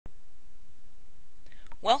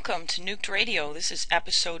Welcome to Nuked Radio. This is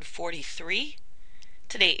episode 43.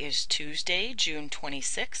 Today is Tuesday, June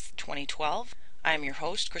 26th, 2012. I am your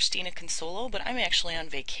host, Christina Consolo, but I'm actually on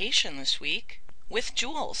vacation this week with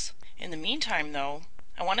Jules. In the meantime, though,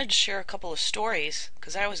 I wanted to share a couple of stories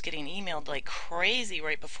because I was getting emailed like crazy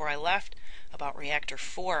right before I left about Reactor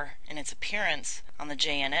 4 and its appearance on the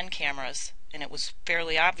JNN cameras, and it was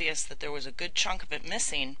fairly obvious that there was a good chunk of it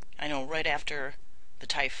missing. I know right after the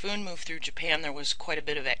typhoon moved through Japan, there was quite a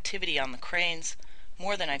bit of activity on the cranes,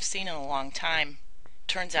 more than I've seen in a long time.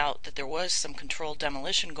 Turns out that there was some controlled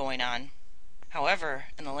demolition going on. However,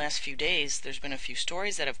 in the last few days, there's been a few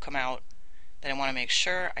stories that have come out that I want to make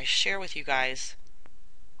sure I share with you guys.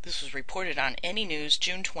 This was reported on Any News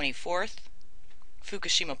June 24th.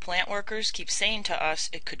 Fukushima plant workers keep saying to us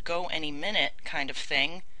it could go any minute kind of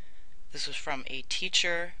thing. This was from a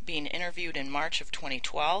teacher being interviewed in March of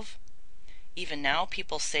 2012. Even now,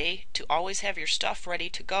 people say to always have your stuff ready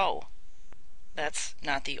to go. That's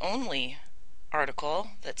not the only article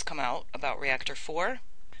that's come out about Reactor 4.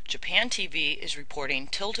 Japan TV is reporting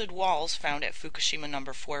tilted walls found at Fukushima No.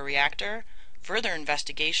 4 reactor. Further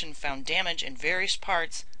investigation found damage in various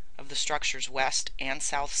parts of the structure's west and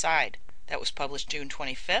south side. That was published June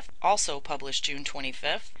 25th. Also published June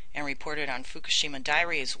 25th and reported on Fukushima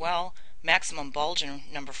Diary as well. Maximum bulge in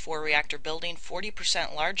No. 4 reactor building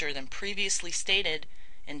 40% larger than previously stated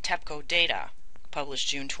in TEPCO data. Published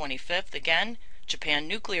June 25th again. Japan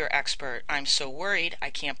nuclear expert, I'm so worried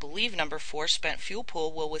I can't believe No. 4 spent fuel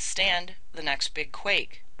pool will withstand the next big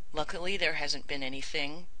quake. Luckily there hasn't been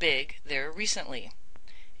anything big there recently.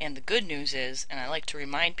 And the good news is, and I like to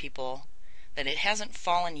remind people, that it hasn't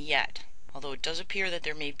fallen yet, although it does appear that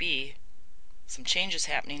there may be some changes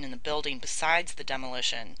happening in the building besides the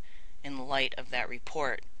demolition. In the light of that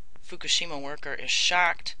report, Fukushima worker is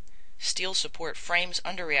shocked. Steel support frames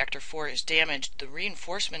under Reactor 4 is damaged. The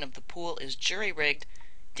reinforcement of the pool is jury-rigged.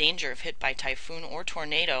 Danger of hit by typhoon or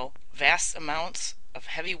tornado. Vast amounts of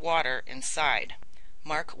heavy water inside.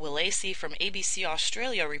 Mark Willacy from ABC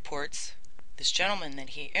Australia reports, this gentleman that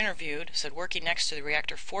he interviewed said working next to the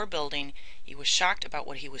Reactor 4 building, he was shocked about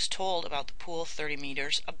what he was told about the pool 30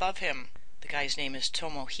 meters above him. The guy's name is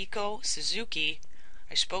Tomohiko Suzuki.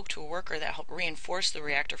 I spoke to a worker that helped reinforce the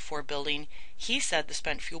Reactor 4 building. He said the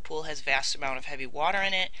spent fuel pool has vast amount of heavy water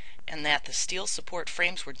in it and that the steel support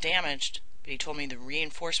frames were damaged, but he told me the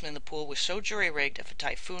reinforcement of the pool was so jury-rigged if a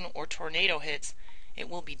typhoon or tornado hits, it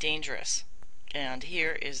will be dangerous. And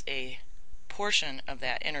here is a portion of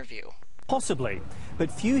that interview. Possibly,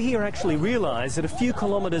 but few here actually realise that a few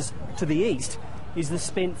kilometres to the east is the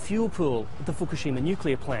spent fuel pool at the Fukushima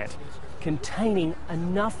nuclear plant, containing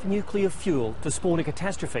enough nuclear fuel to spawn a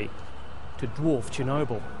catastrophe to dwarf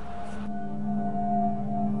Chernobyl.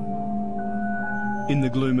 In the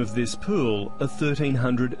gloom of this pool are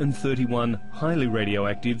 1,331 highly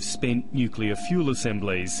radioactive spent nuclear fuel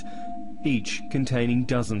assemblies, each containing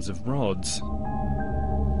dozens of rods.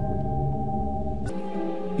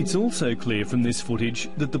 It's also clear from this footage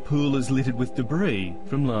that the pool is littered with debris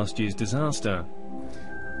from last year's disaster.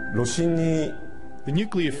 The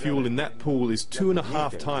nuclear fuel in that pool is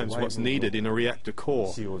 2.5 times what's needed in a reactor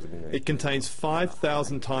core. It contains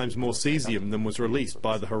 5,000 times more cesium than was released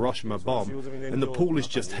by the Hiroshima bomb, and the pool is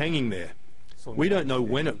just hanging there. We don't know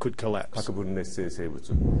when it could collapse.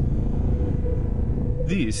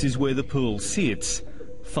 This is where the pool sits,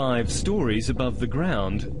 5 stories above the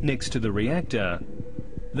ground next to the reactor.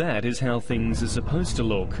 That is how things are supposed to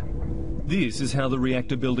look. This is how the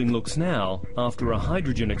reactor building looks now, after a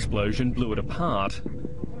hydrogen explosion blew it apart.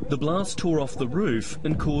 The blast tore off the roof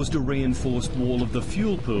and caused a reinforced wall of the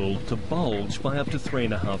fuel pool to bulge by up to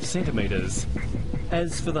 3.5 centimetres.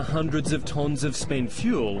 As for the hundreds of tons of spent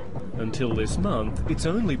fuel, until this month, its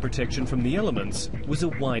only protection from the elements was a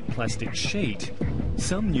white plastic sheet.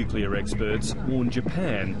 Some nuclear experts warn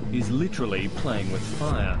Japan is literally playing with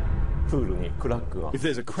fire. If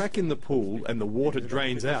there's a crack in the pool and the water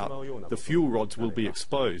drains out, the fuel rods will be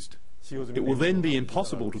exposed. It will then be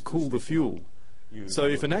impossible to cool the fuel. So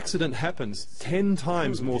if an accident happens, 10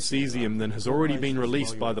 times more cesium than has already been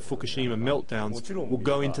released by the Fukushima meltdowns will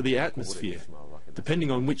go into the atmosphere.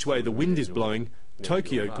 Depending on which way the wind is blowing,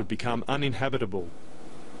 Tokyo could become uninhabitable.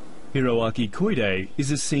 Hiroaki Koide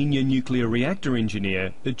is a senior nuclear reactor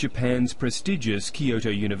engineer at Japan's prestigious Kyoto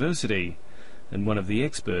University, and one of the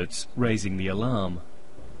experts raising the alarm.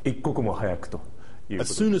 As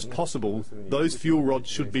soon as possible, those fuel rods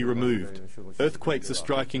should be removed. Earthquakes are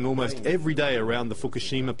striking almost every day around the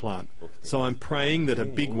Fukushima plant, so I'm praying that a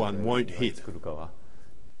big one won't hit.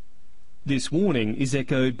 This warning is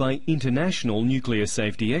echoed by international nuclear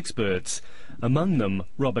safety experts, among them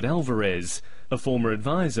Robert Alvarez, a former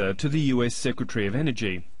advisor to the US Secretary of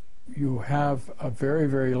Energy. You have a very,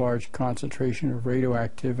 very large concentration of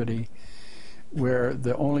radioactivity where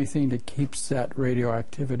the only thing that keeps that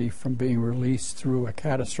radioactivity from being released through a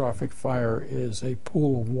catastrophic fire is a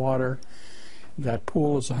pool of water. That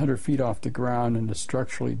pool is 100 feet off the ground in a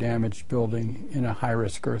structurally damaged building in a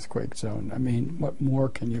high-risk earthquake zone. I mean, what more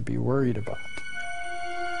can you be worried about?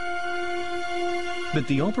 But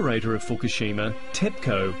the operator of Fukushima,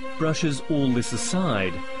 TEPCO, brushes all this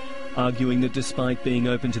aside, arguing that despite being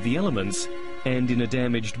open to the elements and in a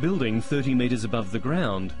damaged building 30 metres above the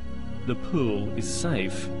ground, the pool is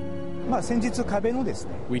safe.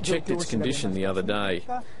 We checked its condition the other day,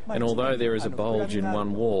 and although there is a bulge in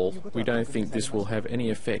one wall, we don't think this will have any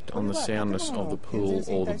effect on the soundness of the pool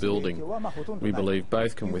or the building. We believe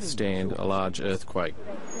both can withstand a large earthquake.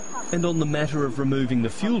 And on the matter of removing the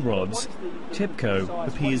fuel rods, TEPCO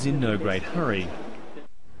appears in no great hurry.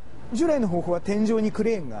 The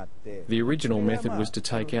original method was to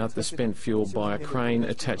take out the spent fuel by a crane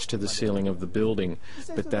attached to the ceiling of the building,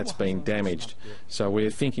 but that's been damaged, so we're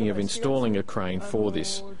thinking of installing a crane for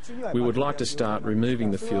this. We would like to start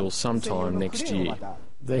removing the fuel sometime next year.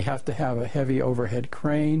 They have to have a heavy overhead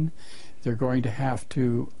crane. They're going to have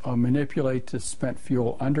to manipulate the spent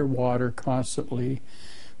fuel underwater constantly,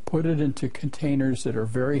 put it into containers that are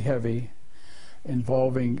very heavy,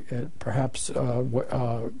 involving perhaps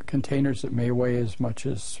containers that may weigh as much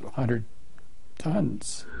as 100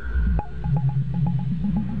 tons.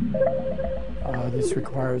 This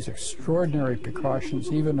requires extraordinary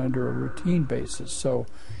precautions even under a routine basis. So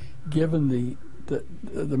given the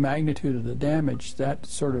magnitude of the damage, that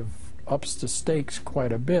sort of ups the stakes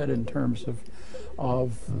quite a bit in terms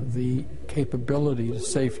of the capability to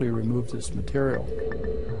safely remove this material.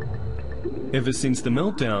 Ever since the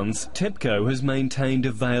meltdowns, TEPCO has maintained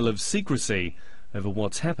a veil of secrecy over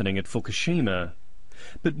what's happening at Fukushima.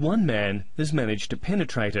 But one man has managed to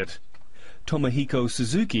penetrate it. Tomohiko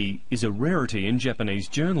Suzuki is a rarity in Japanese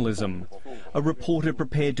journalism, a reporter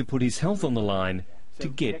prepared to put his health on the line to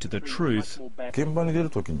get to the truth.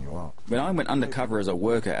 When I went undercover as a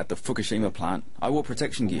worker at the Fukushima plant, I wore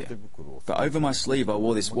protection gear. But over my sleeve I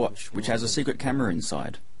wore this watch, which has a secret camera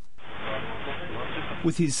inside.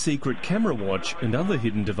 With his secret camera watch and other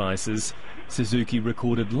hidden devices, Suzuki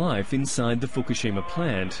recorded life inside the Fukushima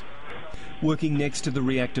plant. Working next to the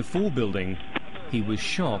Reactor 4 building, he was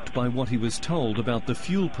shocked by what he was told about the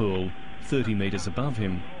fuel pool 30 metres above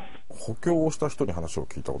him.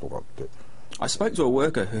 I spoke to a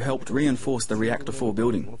worker who helped reinforce the Reactor 4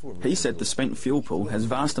 building. He said the spent fuel pool has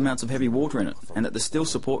vast amounts of heavy water in it and that the steel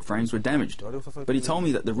support frames were damaged. But he told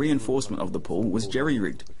me that the reinforcement of the pool was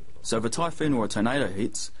jerry-rigged. So if a typhoon or a tornado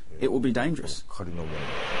hits, it will be dangerous.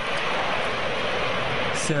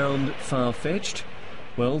 Sound far-fetched?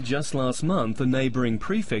 Well, just last month, a neighbouring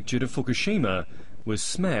prefecture to Fukushima was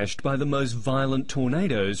smashed by the most violent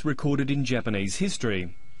tornadoes recorded in Japanese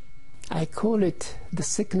history. I call it the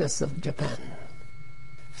sickness of Japan.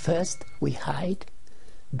 First we hide,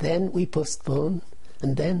 then we postpone,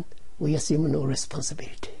 and then we assume no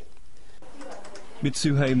responsibility.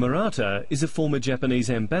 Mitsuhei Murata is a former Japanese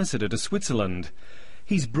ambassador to Switzerland.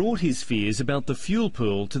 He's brought his fears about the fuel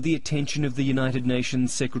pool to the attention of the United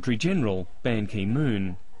Nations Secretary-General, Ban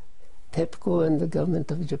Ki-moon. TEPCO and the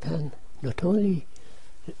government of Japan not only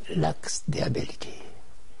lacks the ability,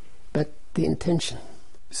 but the intention.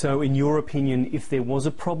 So in your opinion, if there was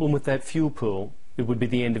a problem with that fuel pool, it would be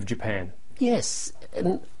the end of Japan? Yes,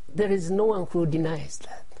 and there is no one who denies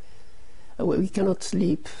that. We cannot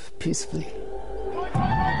sleep peacefully.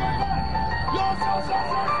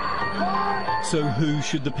 So who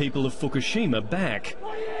should the people of Fukushima back?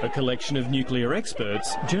 A collection of nuclear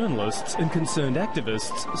experts, journalists and concerned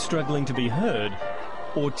activists struggling to be heard?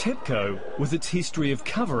 Or TEPCO with its history of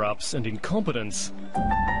cover-ups and incompetence?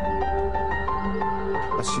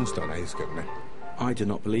 I do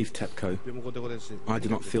not believe TEPCO. I do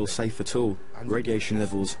not feel safe at all. Radiation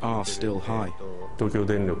levels are still high.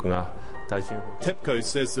 TEPCO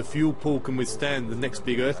says the fuel pool can withstand the next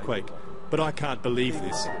big earthquake, but I can't believe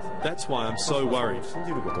this. That's why I'm so worried.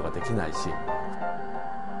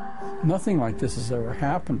 Nothing like this has ever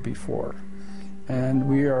happened before, and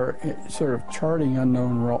we are sort of charting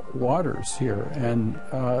unknown waters here, and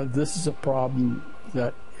this is a problem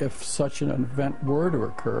that if such an event were to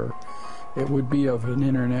occur, it would be of an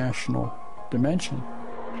international dimension.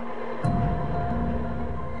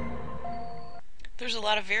 There's a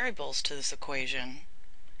lot of variables to this equation,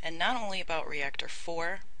 and not only about Reactor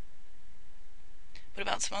 4, but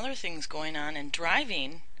about some other things going on in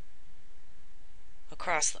driving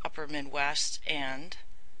across the upper Midwest and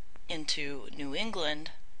into New England,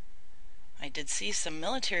 I did see some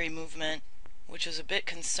military movement, which is a bit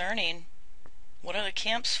concerning. What are the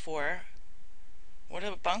camps for? What are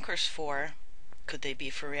the bunkers for? Could they be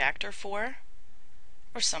for reactor 4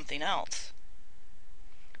 or something else?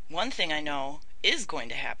 One thing I know is going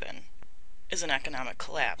to happen is an economic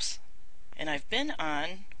collapse. And I've been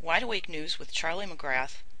on Wide Awake News with Charlie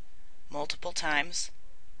McGrath multiple times.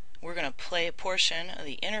 We're going to play a portion of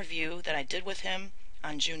the interview that I did with him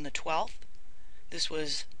on June the 12th. This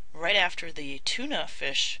was right after the tuna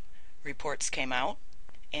fish reports came out,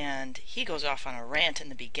 and he goes off on a rant in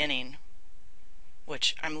the beginning,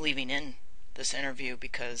 which I'm leaving in this interview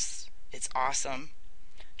because it's awesome.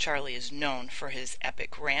 Charlie is known for his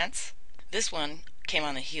epic rants. This one came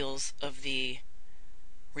on the heels of the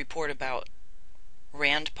report about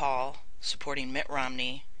Rand Paul supporting Mitt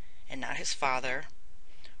Romney and not his father.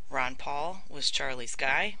 Ron Paul was Charlie's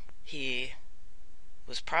guy. He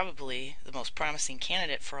was probably the most promising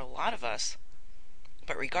candidate for a lot of us.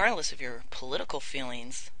 But regardless of your political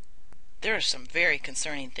feelings, there are some very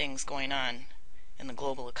concerning things going on in the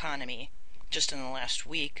global economy. Just in the last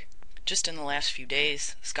week, just in the last few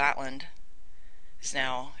days, Scotland is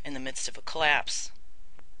now in the midst of a collapse.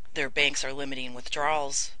 Their banks are limiting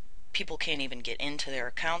withdrawals. People can't even get into their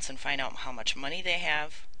accounts and find out how much money they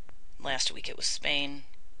have. Last week it was Spain.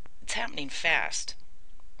 It's happening fast.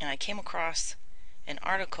 And I came across an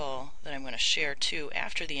article that I'm going to share too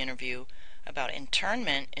after the interview about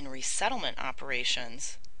internment and resettlement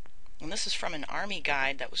operations. And this is from an Army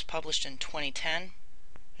guide that was published in 2010.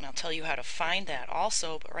 And I'll tell you how to find that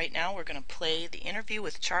also. But right now we're going to play the interview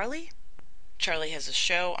with Charlie. Charlie has a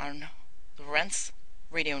show on the Rents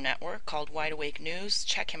radio network called Wide Awake News.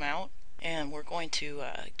 Check him out. And we're going to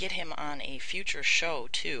get him on a future show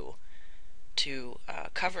too to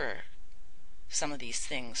cover some of these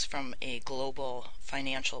things from a global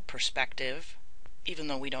financial perspective. Even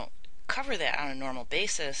though we don't cover that on a normal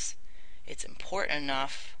basis, it's important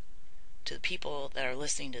enough to the people that are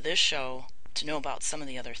listening to this show to know about some of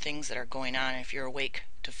the other things that are going on. If you're awake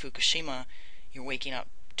to Fukushima, you're waking up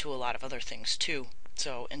to a lot of other things too.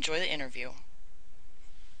 So enjoy the interview.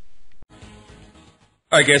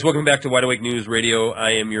 All right, guys, welcome back to Wide Awake News Radio.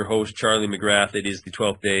 I am your host, Charlie McGrath. It is the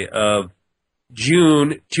 12th day of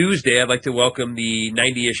June, Tuesday. I'd like to welcome the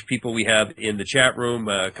 90-ish people we have in the chat room.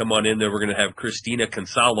 Come on in there. We're going to have Christina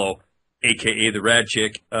Consolo, a.k.a. the Rad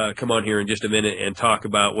Chick, come on here in just a minute and talk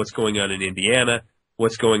about what's going on in Indiana,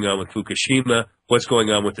 what's going on with Fukushima, what's going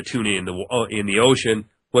on with the tuna in the ocean,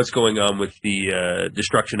 what's going on with the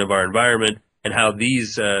destruction of our environment, and how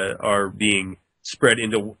these are being spread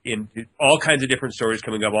into all kinds of different stories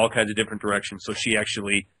coming up, all kinds of different directions. So she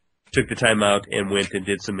actually took the time out and went and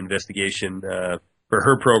did some investigation for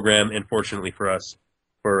her program, and fortunately for us,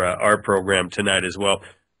 for our program tonight as well.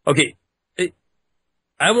 Okay,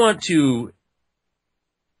 I want to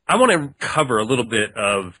cover a little bit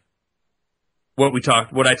of what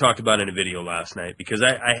I talked about in a video last night, because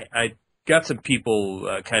I got some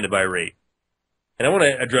people kind of irate, and I want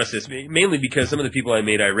to address this mainly because some of the people I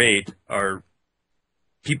made irate are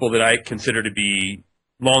people that I consider to be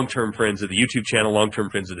long-term friends of the YouTube channel,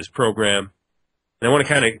 long-term friends of this program. And I want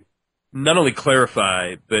to kind of not only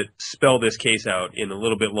clarify, but spell this case out in a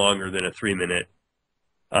little bit longer than a 3-minute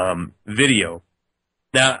video.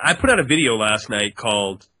 Now, I put out a video last night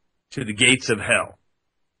called To the Gates of Hell.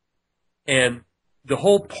 And the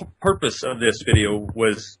whole purpose of this video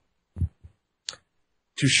was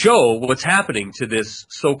to show what's happening to this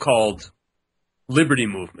so-called liberty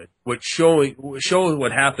movement, show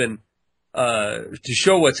what happened, to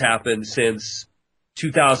show what's happened since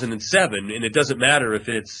 2007. And it doesn't matter if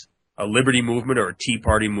it's a liberty movement or a Tea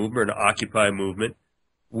Party movement or an Occupy movement.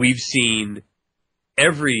 We've seen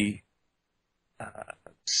every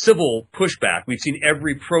civil pushback. We've seen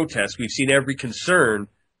every protest. We've seen every concern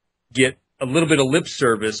get a little bit of lip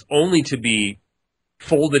service only to be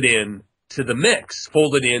folded in to the mix,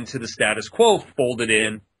 folded into the status quo, folded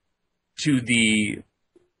in to the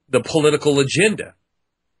political agenda.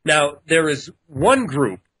 Now, there is one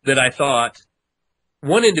group that I thought,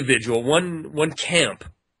 one individual, one camp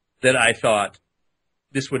that I thought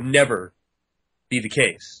this would never be the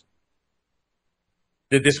case,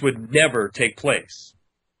 that this would never take place.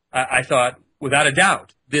 I thought, without a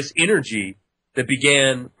doubt, this energy that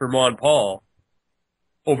began for Ron Paul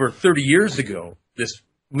over 30 years ago, this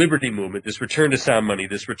liberty movement, this return to sound money,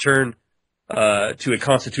 this return to a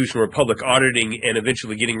constitutional republic, auditing and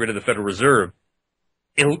eventually getting rid of the Federal Reserve,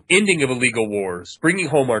 ending of illegal wars, bringing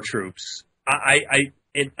home our troops.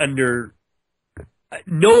 Under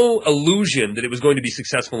no illusion that it was going to be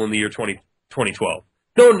successful in the year 2012.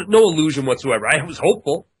 No illusion whatsoever. I was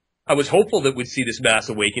hopeful. I was hopeful that we'd see this mass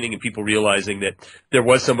awakening and people realizing that there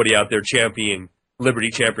was somebody out there championing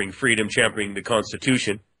liberty, championing freedom, championing the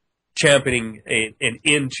Constitution, championing an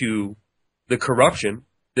end to the corruption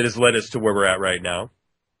that has led us to where we're at right now.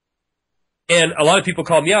 And a lot of people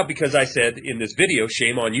called me out because I said in this video,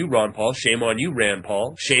 shame on you, Ron Paul, shame on you, Rand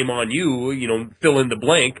Paul, shame on you, fill in the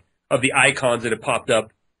blank of the icons that have popped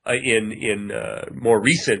up in more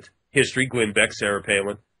recent history, Glenn Beck, Sarah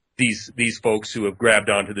Palin, these folks who have grabbed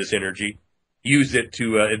onto this energy, use it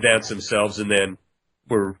to advance themselves, and then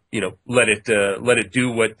let it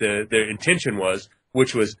do what their intention was,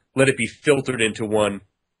 which was let it be filtered into one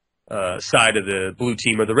side of the blue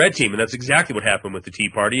team or the red team. And that's exactly what happened with the Tea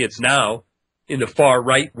Party. It's now in the far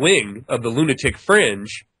right wing of the lunatic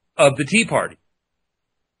fringe of the Tea Party.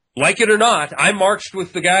 Like it or not, I marched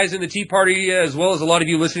with the guys in the Tea Party as well as a lot of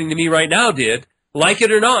you listening to me right now did. Like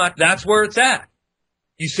it or not, that's where it's at.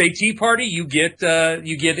 You say Tea Party, you get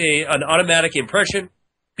an automatic impression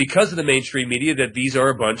because of the mainstream media that these are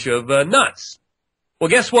a bunch of nuts. Well,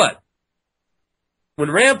 guess what?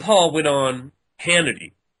 When Rand Paul went on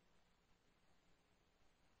Hannity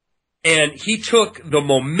and he took the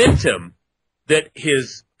momentum that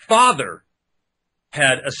his father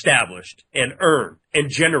had established and earned and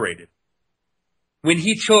generated, when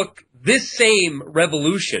he took this same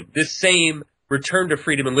revolution, this same return to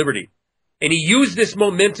freedom and liberty, and he used this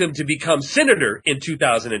momentum to become senator in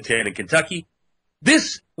 2010 in Kentucky,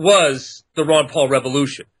 this was the Ron Paul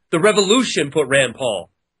revolution. The revolution put Rand Paul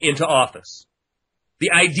into office.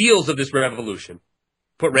 The ideals of this revolution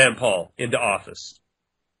put Rand Paul into office.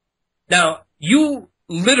 Now, you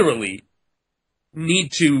literally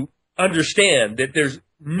need to understand that there's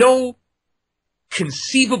no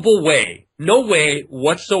conceivable way, no way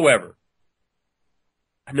whatsoever,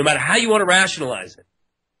 no matter how you want to rationalize it,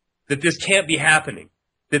 that this can't be happening,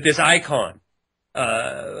 that this icon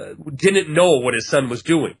didn't know what his son was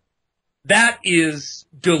doing. That is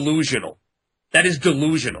delusional. That is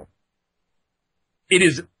delusional. It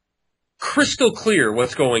is crystal clear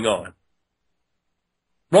what's going on.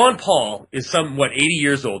 Ron Paul is somewhat 80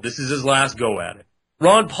 years old. This is his last go at it.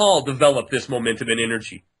 Ron Paul developed this momentum and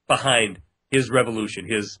energy behind his revolution,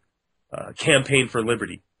 his campaign for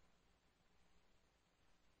liberty.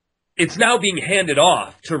 It's now being handed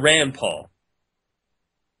off to Rand Paul.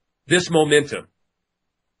 This momentum,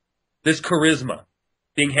 this charisma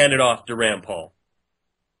being handed off to Rand Paul.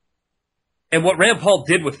 And what Rand Paul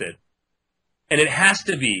did with it, and it has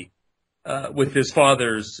to be with his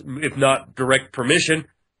father's, if not direct permission,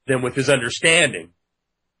 then with his understanding,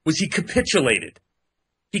 was he capitulated.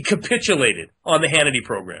 He capitulated on the Hannity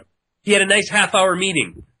program. He had a nice half-hour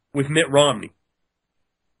meeting with Mitt Romney.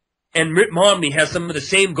 And Mitt Romney has some of the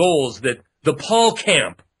same goals that the Paul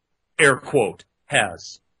camp, air quote,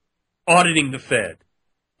 has. Auditing the Fed,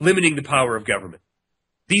 limiting the power of government.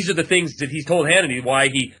 These are the things that he's told Hannity why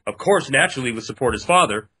he, of course, naturally would support his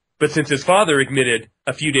father. But since his father admitted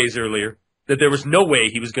a few days earlier that there was no way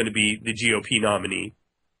he was going to be the GOP nominee,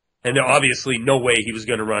 and obviously no way he was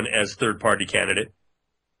going to run as third-party candidate,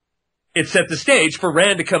 it set the stage for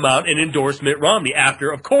Rand to come out and endorse Mitt Romney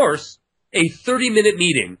after, of course, a 30-minute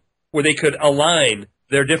meeting where they could align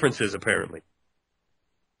their differences, apparently.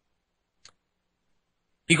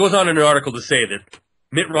 He goes on in an article to say that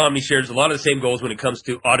Mitt Romney shares a lot of the same goals when it comes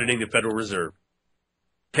to auditing the Federal Reserve,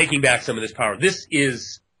 taking back some of this power. This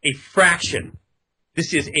is a fraction.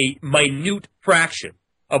 This is a minute fraction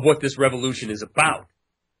of what this revolution is about.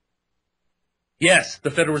 Yes,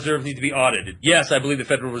 the Federal Reserve needs to be audited. Yes, I believe the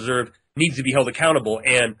Federal Reserve needs to be held accountable,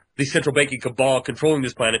 and the central banking cabal controlling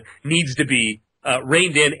this planet needs to be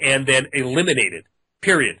reined in and then eliminated,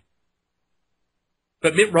 period.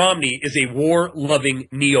 But Mitt Romney is a war-loving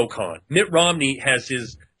neocon. Mitt Romney has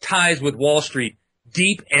his ties with Wall Street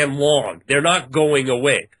deep and long. They're not going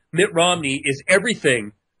away. Mitt Romney is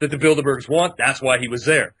everything that the Bilderbergs want. That's why he was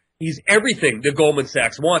there. He's everything that Goldman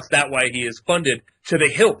Sachs wants. That's why he is funded to the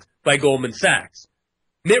hilt by Goldman Sachs.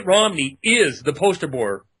 Mitt Romney is the poster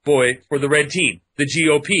boy for the red team, the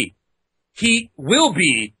GOP. He will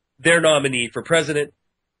be their nominee for president,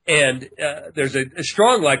 and there's a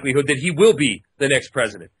strong likelihood that he will be the next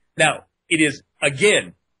president. Now, it is,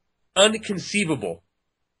 again, inconceivable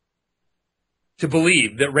to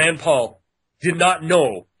believe that Rand Paul did not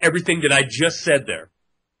know everything that I just said there,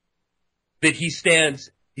 that he's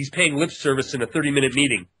paying lip service in a 30-minute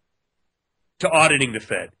meeting to auditing the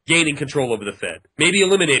Fed, gaining control over the Fed, maybe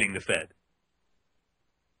eliminating the Fed.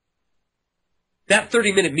 That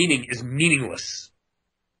 30-minute meeting is meaningless.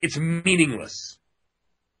 It's meaningless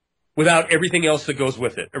without everything else that goes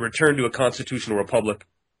with it, a return to a constitutional republic,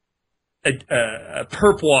 a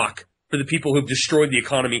perp walk for the people who've destroyed the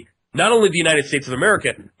economy, not only the United States of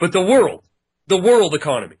America, but the world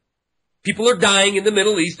economy. People are dying in the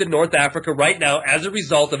Middle East and North Africa right now as a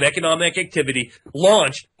result of economic activity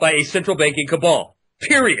launched by a central banking cabal.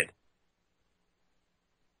 Period.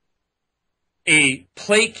 A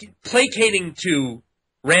placating to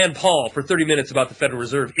Rand Paul for 30 minutes about the Federal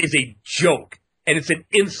Reserve is a joke, and it's an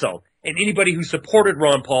insult. And anybody who supported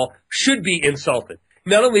Ron Paul should be insulted,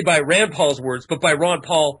 not only by Rand Paul's words, but by Ron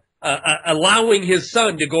Paul allowing his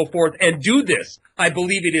son to go forth and do this. I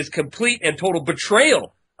believe it is complete and total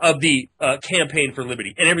betrayal of the Campaign for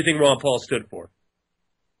Liberty and everything Ron Paul stood for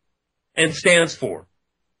and stands for.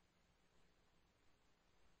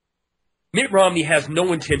 Mitt Romney has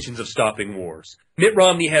no intentions of stopping wars. Mitt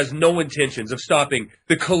Romney has no intentions of stopping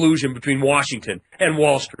the collusion between Washington and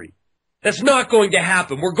Wall Street. That's not going to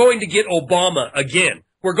happen. We're going to get Obama again.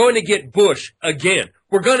 We're going to get Bush again.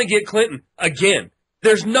 We're going to get Clinton again.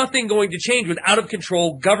 There's nothing going to change with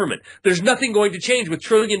out-of-control government. There's nothing going to change with $1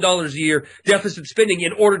 trillion a year deficit spending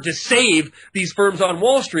in order to save these firms on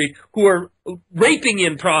Wall Street who are raping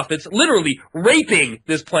in profits, literally raping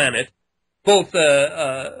this planet, both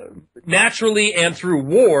naturally and through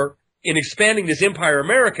war in expanding this empire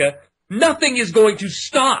America. Nothing is going to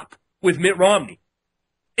stop with Mitt Romney.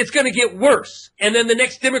 It's going to get worse. And then the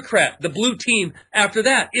next Democrat, the blue team after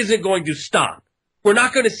that, isn't going to stop. We're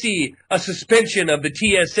not going to see a suspension of the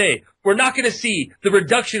TSA. We're not going to see the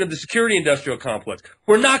reduction of the security industrial complex.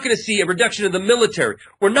 We're not going to see a reduction of the military.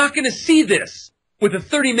 We're not going to see this with a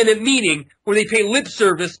 30-minute meeting where they pay lip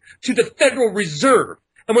service to the Federal Reserve.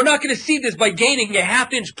 And we're not going to see this by gaining a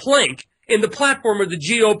half-inch plank in the platform of the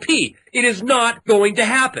GOP. It is not going to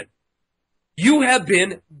happen. You have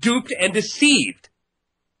been duped and deceived.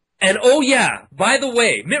 And oh yeah, by the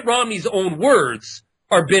way, Mitt Romney's own words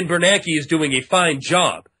are Ben Bernanke is doing a fine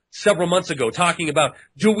job several months ago talking about,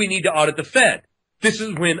 do we need to audit the Fed? This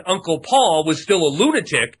is when Uncle Paul was still a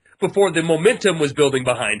lunatic before the momentum was building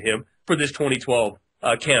behind him for this 2012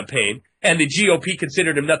 campaign, and the GOP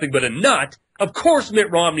considered him nothing but a nut. Of course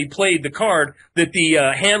Mitt Romney played the card that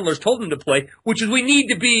the handlers told him to play, which is we need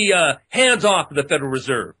to be hands off of the Federal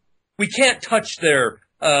Reserve. We can't touch their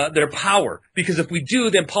power, because if we do,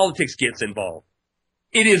 then politics gets involved.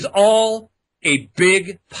 It is all a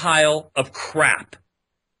big pile of crap.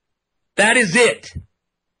 That is it.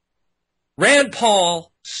 Rand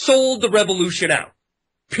Paul sold the revolution out.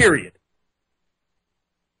 Period.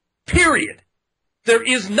 Period. There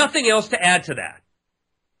is nothing else to add to that.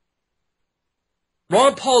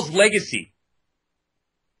 Ron Paul's legacy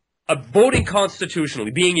of voting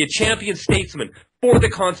constitutionally, being a champion statesman for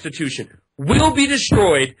the Constitution, will be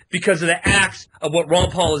destroyed because of the acts of what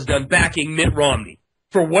Ron Paul has done backing Mitt Romney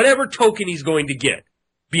for whatever token he's going to get,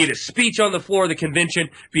 be it a speech on the floor of the convention,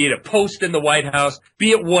 be it a post in the White House,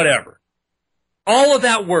 be it whatever. All of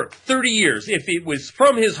that work, 30 years, if it was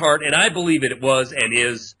from his heart, and I believe it was and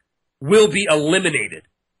is, will be eliminated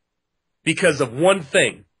because of one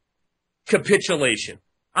thing, capitulation.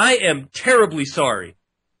 I am terribly sorry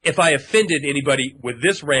if I offended anybody with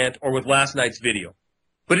this rant or with last night's video.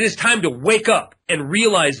 But it is time to wake up and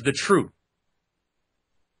realize the truth.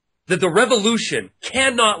 That the revolution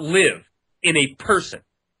cannot live in a person,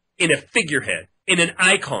 in a figurehead, in an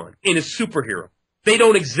icon, in a superhero. They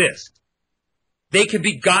don't exist. They can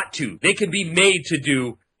be got to. They can be made to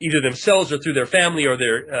do, either themselves or through their family or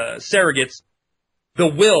their surrogates, the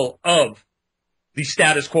will of the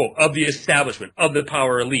status quo, of the establishment, of the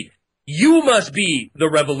power elite. You must be the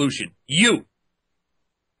revolution. You.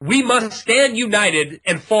 We must stand united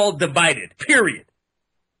and fall divided, period.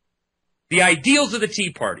 The ideals of the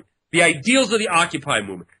Tea Party, the ideals of the Occupy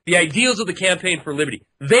movement, the ideals of the Campaign for Liberty,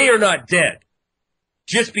 they are not dead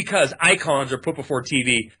just because icons are put before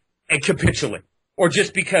TV and capitulate, or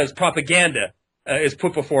just because propaganda is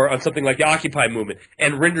put before on something like the Occupy movement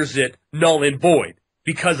and renders it null and void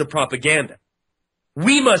because of propaganda.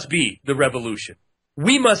 We must be the revolution.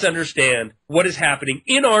 We must understand what is happening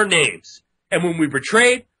in our names. And when we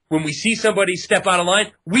betray, when we see somebody step out of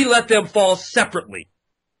line, we let them fall separately.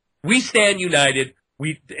 We stand united,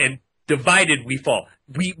 and divided we fall.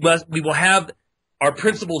 We will have our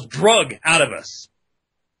principles drug out of us,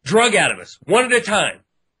 one at a time.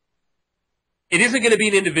 It isn't going to be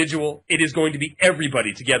an individual. It is going to be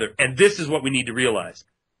everybody together. And this is what we need to realize.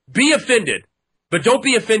 Be offended, but don't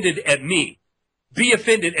be offended at me. Be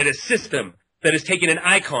offended at a system that has taken an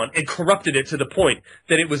icon and corrupted it to the point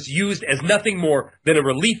that it was used as nothing more than a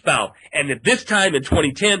relief valve. And at this time in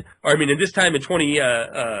 2010, at this time in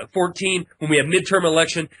 2014, when we have midterm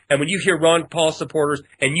election, and when you hear Ron Paul supporters,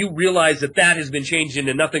 and you realize that that has been changed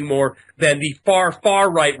into nothing more than the far,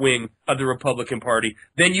 far right wing of the Republican Party,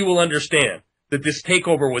 then you will understand that this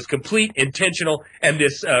takeover was complete, intentional, and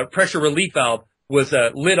this pressure relief valve was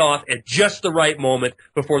lit off at just the right moment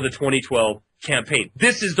before the 2012 campaign.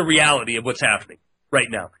 This is the reality of what's happening right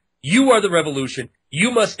now. You are the revolution.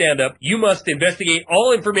 You must stand up. You must investigate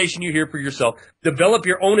all information you hear for yourself, develop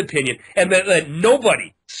your own opinion, and let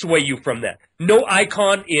nobody sway you from that. No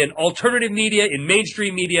icon in alternative media, in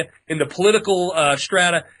mainstream media, in the political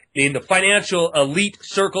strata, in the financial elite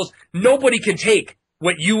circles. Nobody can take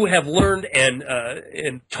what you have learned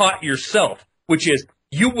and taught yourself, which is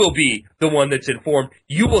you will be the one that's informed.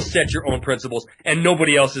 You will set your own principles, and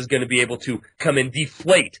nobody else is going to be able to come and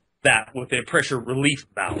deflate that with a pressure relief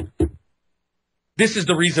valve. This is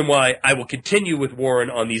the reason why I will continue with Warren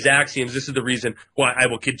on these axioms. This is the reason why I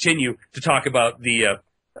will continue to talk about the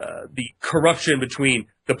corruption between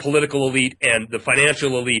the political elite and the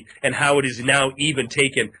financial elite, and how it has now even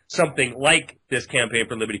taken something like this Campaign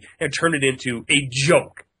for Liberty and turned it into a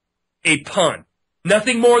joke, a pun.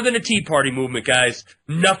 Nothing more than a Tea Party movement, guys.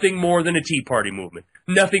 Nothing more than a Tea Party movement.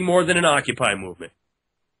 Nothing more than an Occupy movement.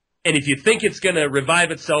 And if you think it's going to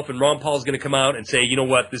revive itself and Ron Paul's going to come out and say, you know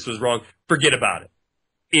what, this was wrong, forget about it.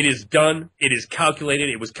 It is done. It is calculated.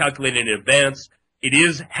 It was calculated in advance. It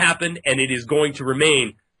is happened, and it is going to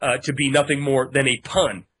remain to be nothing more than a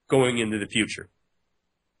pun going into the future.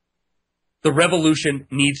 The revolution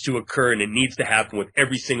needs to occur, and it needs to happen with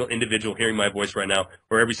every single individual hearing my voice right now,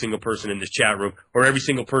 or every single person in this chat room, or every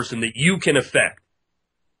single person that you can affect.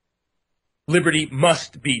 Liberty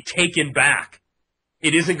must be taken back.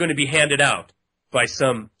 It isn't going to be handed out by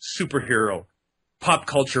some superhero, pop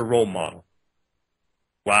culture role model.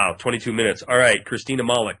 Wow, 22 minutes. All right, Christina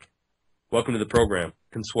Malik, welcome to the program.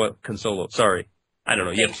 Consolo, sorry. I don't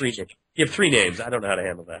know. You have three names. I don't know how to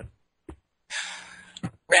handle that.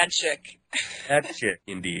 Rad chick. Rad chick,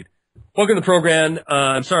 indeed. Welcome to the program.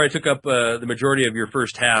 I'm sorry I took up the majority of your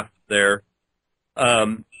first half there.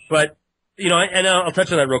 But, you know, and I'll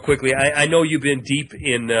touch on that real quickly. I know you've been deep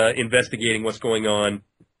in investigating what's going on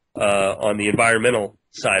the environmental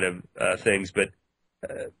side of things, but,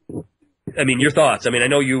 I mean, your thoughts. I mean, I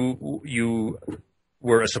know you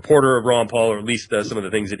were a supporter of Ron Paul, or at least some of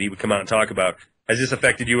the things that he would come out and talk about. Has this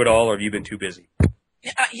affected you at all, or have you been too busy?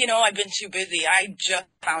 You know, I've been too busy. I just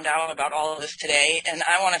found out about all of this today, and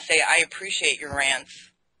I want to say I appreciate your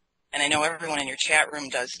rants, and I know everyone in your chat room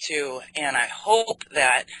does too, and I hope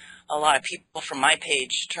that a lot of people from my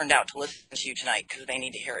page turned out to listen to you tonight because they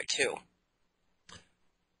need to hear it too.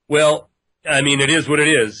 Well, I mean, it is what it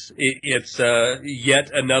is. It's yet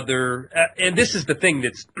another, and this is the thing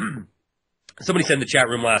that's, somebody said in the chat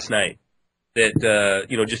room last night that,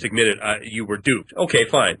 you know, just admitted you were duped. Okay,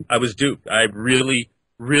 fine. I was duped. I really,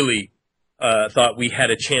 really thought we had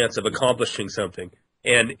a chance of accomplishing something.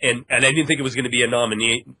 And I didn't think it was going to be a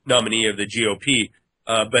nominee of the GOP,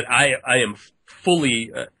 but I am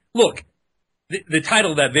fully, look, the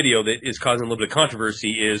title of that video that is causing a little bit of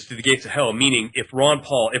controversy is "To the Gates of Hell," meaning if Rand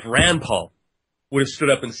Paul would have stood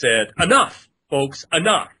up and said, enough, folks,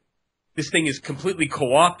 enough. This thing is completely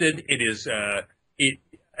co-opted. It is,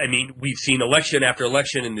 I mean, we've seen election after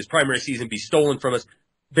election in this primary season be stolen from us.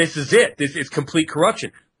 This is it. This is complete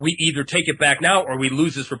corruption. We either take it back now or we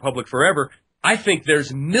lose this republic forever. I think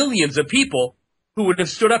there's millions of people who would have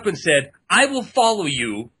stood up and said, I will follow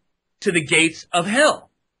you to the gates of hell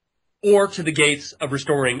or to the gates of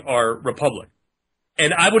restoring our republic.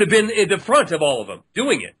 And I would have been in the front of all of them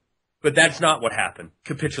doing it. But that's not what happened.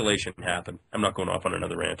 Capitulation happened. I'm not going off on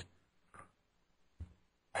another rant.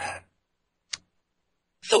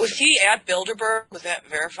 So was he at Bilderberg? Was that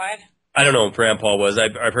verified? I don't know if Rand Paul was.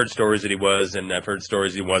 I've heard stories that he was, and I've heard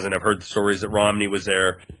stories he wasn't. I've heard stories that Romney was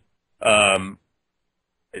there.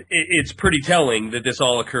 It's pretty telling that this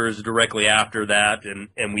all occurs directly after that,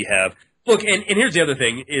 and we have... Look, and here's the other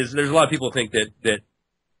thing, is there's a lot of people who think that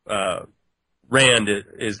Rand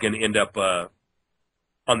is going to end up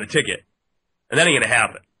on the ticket. And that ain't going to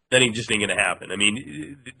happen. That just ain't going to happen. I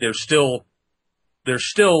mean, there's still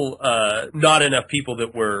not enough people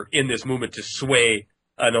that were in this movement to sway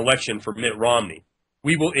an election for Mitt Romney.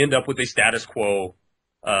 We will end up with a status quo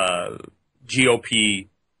GOP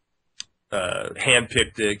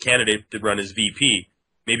hand-picked candidate to run as VP.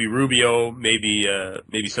 Maybe Rubio, maybe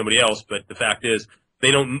somebody else. But the fact is,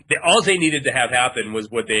 all they needed to have happen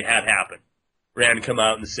was what they had happen. Rand come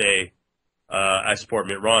out and say, I support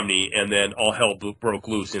Mitt Romney, and then all hell broke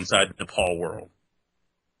loose inside the Paul world.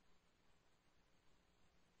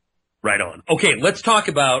 Right on. Okay, let's talk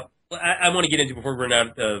about, I want to get into, before we run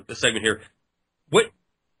out of the segment here, what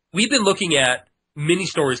we've been looking at many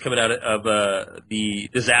stories coming out of the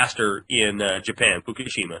disaster in Japan,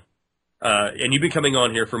 Fukushima. And you've been coming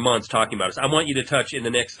on here for months talking about it. I want you to touch in the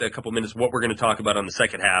next couple minutes what we're going to talk about on the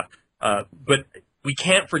second half. But we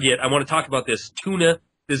can't forget, I want to talk about this tuna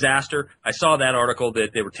disaster. I saw that article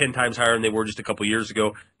that they were 10 times higher than they were just a couple years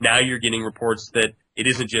ago. Now you're getting reports that it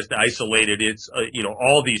isn't just isolated. It's,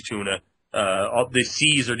 all these tuna, all the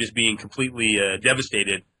seas are just being completely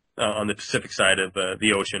devastated on the Pacific side of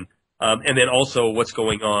the ocean. And then also what's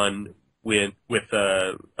going on with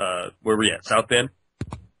where we're at, South Bend?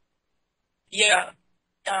 Yeah.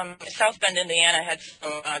 South Bend, Indiana had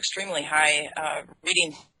some extremely high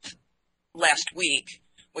readings last week,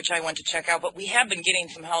 which I went to check out. But we have been getting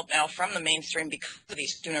some help now from the mainstream because of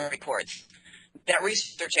these tuna reports. That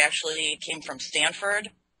research actually came from Stanford,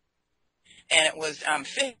 and it was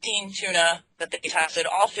 15 tuna that they tested.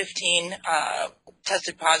 All 15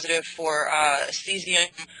 tested positive for cesium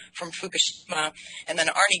from Fukushima. And then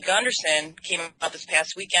Arnie Gunderson came out this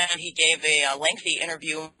past weekend. He gave a lengthy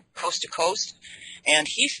interview coast to coast, and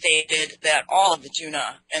he stated that all of the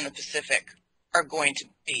tuna in the Pacific are going to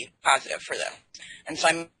be positive for them. And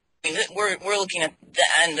so we're looking at the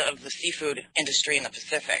end of the seafood industry in the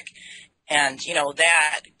Pacific. And,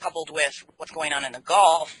 that coupled with what's going on in the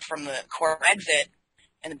Gulf from the core exit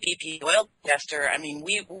and the BP oil tester,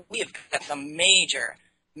 we have got some major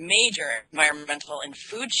environmental and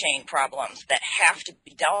food chain problems that have to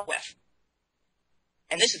be dealt with.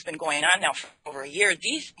 And this has been going on now for over a year.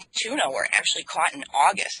 These tuna were actually caught in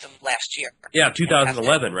August of last year. Yeah,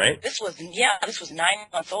 2011, right? This was 9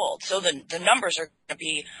 months old. So the numbers are going to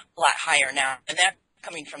be a lot higher now. And that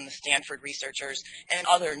coming from the Stanford researchers and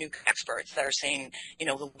other new experts that are saying,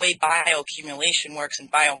 the way bioaccumulation works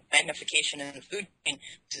and biomagnification in the food chain,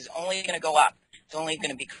 this is only going to go up. It's only going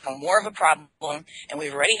to become more of a problem. And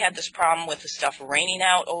we've already had this problem with the stuff raining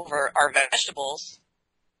out over our vegetables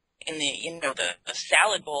in the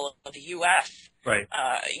salad bowl of the U.S. Right.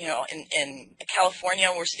 In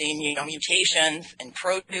California, we're seeing, mutations in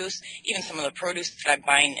produce. Even some of the produce that I'm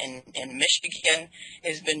buying in Michigan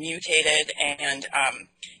has been mutated. And,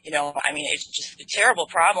 it's just a terrible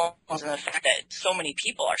problem. And the fact that so many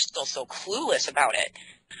people are still so clueless about it.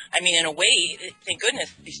 In a way, thank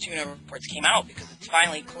goodness these tuna reports came out because it's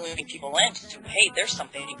finally cluing people in to, hey, there's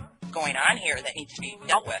something going on here that needs to be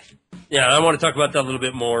dealt with. Yeah, I want to talk about that a little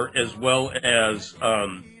bit more, as well as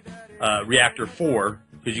Reactor 4,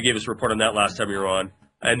 because you gave us a report on that last time you were on.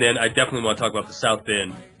 And then I definitely want to talk about the South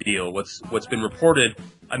Bend deal, what's been reported.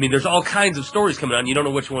 There's all kinds of stories coming on. You don't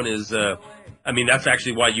know which one is that's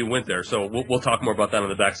actually why you went there. So we'll talk more about that on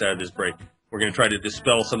the backside of this break. We're going to try to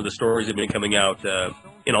dispel some of the stories that have been coming out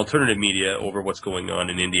in alternative media over what's going on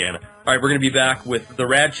in Indiana. All right, we're going to be back with the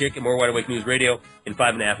Rad Chick and more Wide Awake News Radio in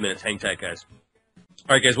 5.5 minutes. Hang tight, guys.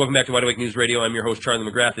 All right, guys, welcome back to Wide Awake News Radio. I'm your host, Charlie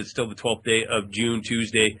McGrath. It's still the 12th day of June,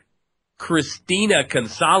 Tuesday. Christina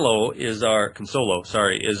Consolo is our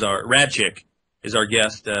Rad Chick, is our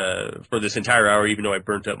guest for this entire hour, even though I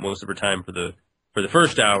burnt up most of her time for the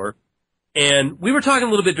first hour. And we were talking a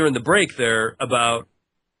little bit during the break there about,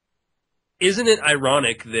 isn't it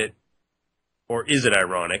ironic that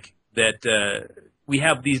we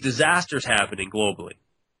have these disasters happening globally?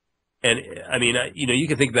 And, you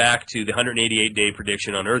can think back to the 188-day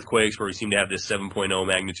prediction on earthquakes where we seem to have this 7.0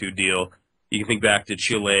 magnitude deal. You can think back to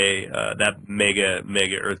Chile, that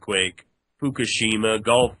mega earthquake, Fukushima,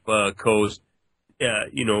 Gulf Coast,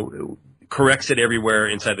 corrects it everywhere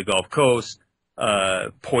inside the Gulf Coast,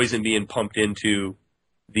 poison being pumped into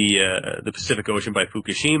the Pacific Ocean by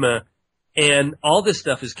Fukushima. And all this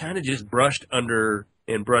stuff is kind of just brushed under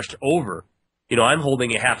and brushed over. I'm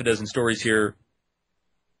holding a half a dozen stories here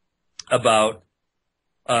about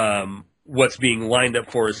what's being lined up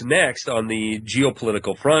for us next on the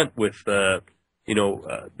geopolitical front, with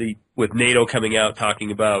with NATO coming out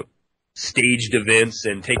talking about staged events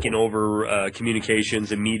and taking over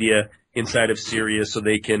communications and media inside of Syria so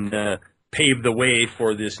they can pave the way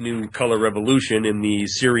for this new color revolution in the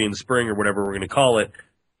Syrian spring, or whatever we're going to call it.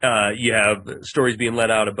 You have stories being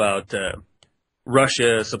let out about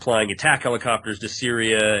Russia supplying attack helicopters to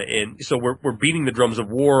Syria, and so we're beating the drums of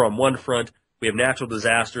war on one front. We have natural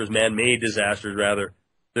disasters, man-made disasters rather,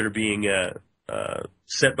 that are being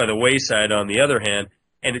set by the wayside on the other hand.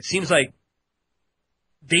 And it seems like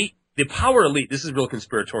the power elite, this is real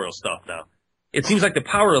conspiratorial stuff now. It seems like the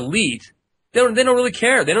power elite, they don't really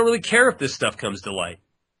care. They don't really care if this stuff comes to light.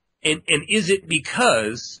 And is it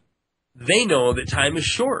because they know that time is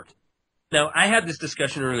short. Now, I had this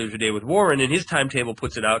discussion earlier today with Warren, and his timetable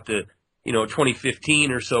puts it out to,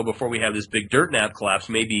 2015 or so before we have this big dirt nap collapse,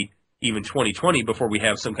 maybe even 2020 before we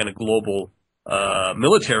have some kind of global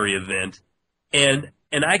military event. And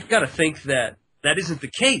I got to think that isn't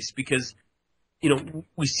the case because,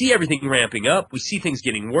 we see everything ramping up, we see things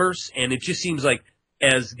getting worse, and it just seems like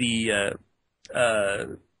as the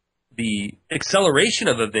acceleration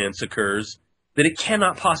of events occurs, that it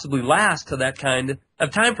cannot possibly last to that kind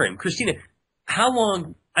of time frame. Christina,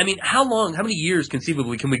 how many years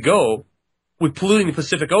conceivably can we go with polluting the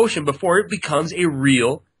Pacific Ocean before it becomes a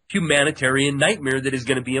real humanitarian nightmare that is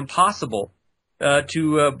going to be impossible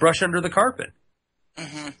to brush under the carpet,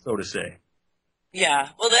 so to say? Yeah,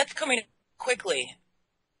 well, that's coming quickly.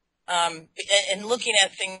 And looking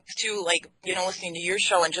at things too, like, listening to your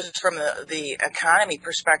show and just from the economy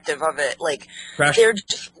perspective of it, like they're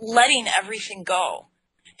just letting everything go.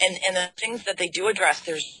 And the things that they do address,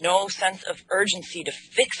 there's no sense of urgency to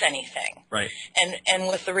fix anything. Right. And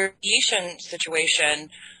with the radiation situation,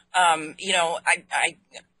 I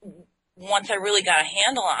once I really got a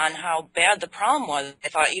handle on how bad the problem was, I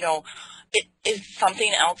thought, is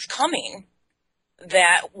something else coming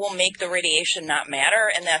that will make the radiation not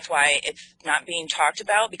matter, and that's why it's not being talked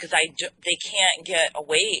about, because they can't get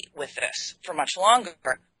away with this for much longer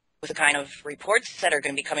with the kind of reports that are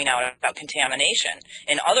going to be coming out about contamination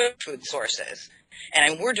in other food sources.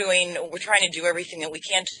 And we're trying to do everything that we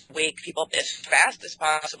can to wake people up as fast as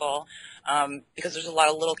possible, because there's a lot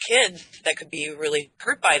of little kids that could be really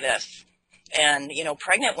hurt by this. And,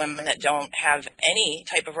 pregnant women that don't have any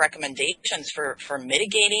type of recommendations for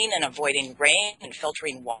mitigating and avoiding rain and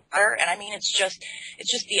filtering water. And I mean, it's just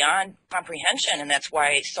beyond comprehension. And that's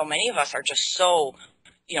why so many of us are just so,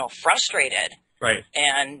 frustrated. Right.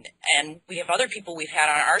 And we have other people we've had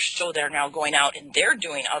on our show that are now going out and they're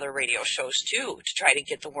doing other radio shows too, to try to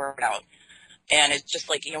get the word out. And it's just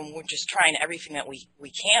like, we're just trying everything that we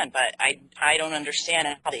can, but I don't understand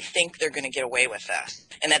how they think they're going to get away with this.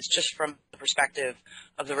 And that's just from the perspective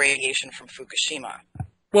of the radiation from Fukushima.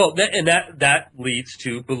 Well, that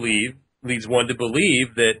leads one to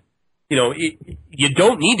believe that, you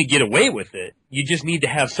don't need to get away with it. You just need to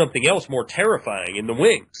have something else more terrifying in the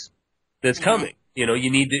wings that's coming. You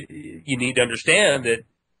need to understand that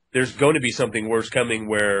there's going to be something worse coming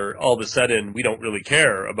where all of a sudden we don't really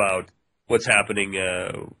care about what's happening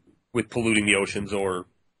with polluting the oceans, or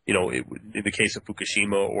in the case of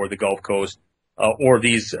Fukushima or the Gulf Coast, or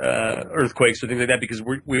these earthquakes or things like that, because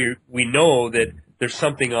we know that there's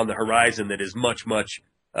something on the horizon that is much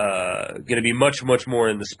going to be much more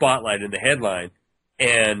in the spotlight, in the headline.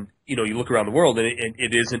 And you look around the world, and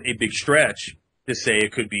it isn't a big stretch to say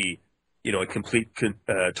it could be a complete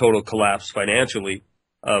total collapse financially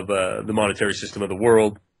of the monetary system of the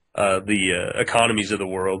world, the economies of the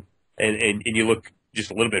world. And you look just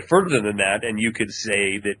a little bit further than that, and you could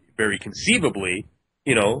say that very conceivably,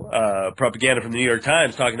 propaganda from the New York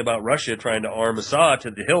Times talking about Russia trying to arm Assad to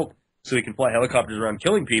the hilt so he can fly helicopters around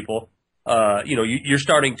killing people. You're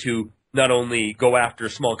starting to not only go after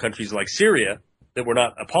small countries like Syria that we're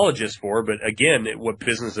not apologists for, but again, what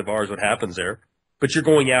business of ours, what happens there? But you're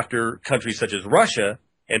going after countries such as Russia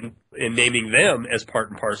and naming them as part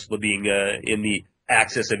and parcel of being in the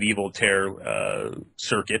axis of evil terror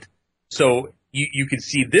circuit. So you can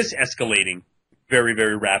see this escalating very,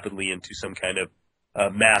 very rapidly into some kind of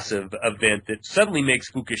massive event that suddenly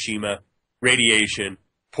makes Fukushima, radiation,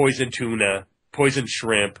 poisoned tuna, poisoned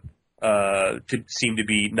shrimp to seem to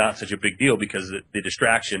be not such a big deal, because the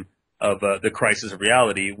distraction of the crisis of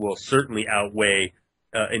reality will certainly outweigh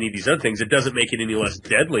any of these other things. It doesn't make it any less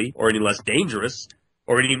deadly or any less dangerous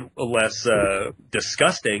or any less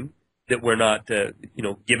disgusting that we're not,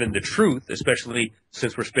 given the truth, especially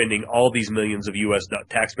since we're spending all these millions of U.S.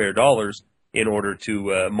 taxpayer dollars in order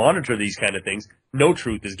to monitor these kind of things. No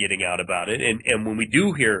truth is getting out about it. And when we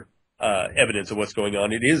do hear evidence of what's going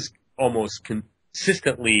on, it is almost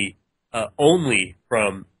consistently only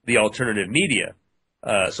from the alternative media.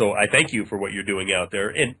 So I thank you for what you're doing out there.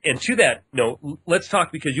 And to that note, let's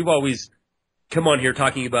talk, because you've always come on here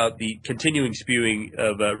talking about the continuing spewing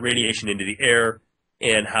of radiation into the air,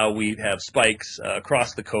 and how we have spikes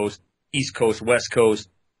across the coast, East Coast, West Coast.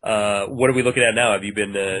 What are we looking at now? Have you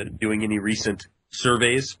been doing any recent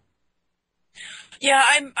surveys? Yeah,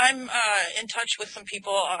 I'm in touch with some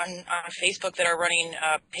people on Facebook that are running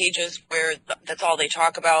pages where that's all they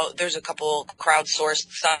talk about. There's a couple crowdsourced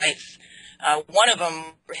sites. One of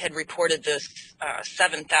them had reported this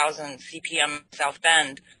 7,000 CPM South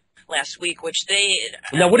Bend last week, which they...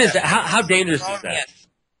 Now, what is that? How dangerous is that? Yes.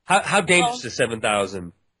 How dangerous is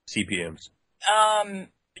 7,000 CPMs?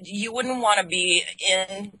 you wouldn't want to be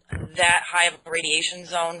in that high of a radiation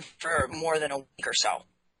zone for more than a week or so.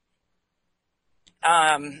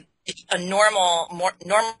 A normal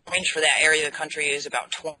range for that area of the country is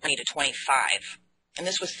about 20 to 25, and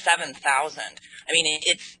this was 7,000. I mean,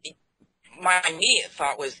 my immediate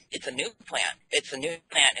thought was it's a nuke plant. It's a nuke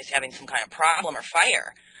plant. It's having some kind of problem or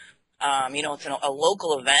fire. It's a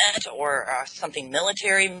local event or something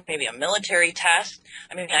military, maybe a military test.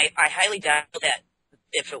 I mean, I highly doubt that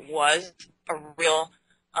if it was a real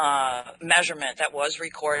measurement that was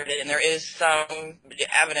recorded, and there is some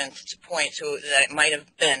evidence to point to that it might have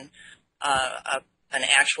been an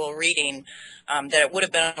actual reading, that it would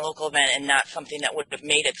have been a local event and not something that would have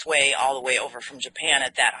made its way all the way over from Japan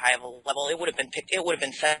at that high of a level. It would have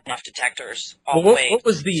been set off detectors all the way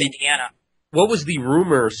to Indiana. What was the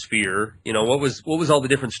rumor sphere? What was all the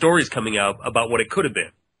different stories coming out about what it could have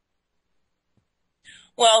been?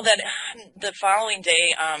 Well, that the following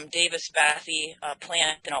day, Davis Bathy, a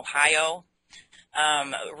plant in Ohio,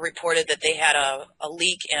 reported that they had a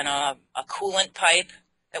leak in a coolant pipe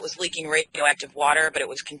that was leaking radioactive water, but it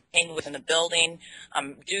was contained within the building.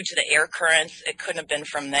 Due to the air currents, it couldn't have been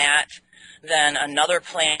from that. Then another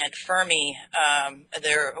plant, Fermi,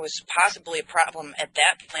 there was possibly a problem at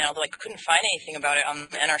that plant, although I couldn't find anything about it on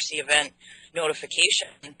the NRC event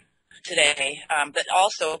notification today. But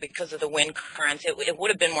also because of the wind currents, it would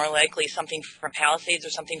have been more likely something from Palisades or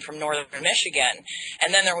something from northern Michigan.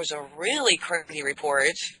 And then there was a really crazy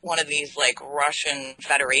report, one of these like Russian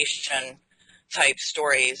Federation type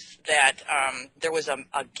stories, that there was a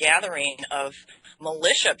gathering of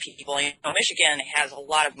militia people. Michigan has a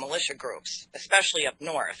lot of militia groups, especially up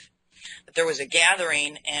north. But there was a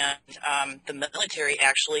gathering, and the military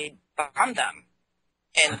actually bombed them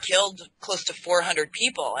and killed close to 400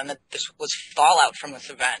 people, and that this was fallout from this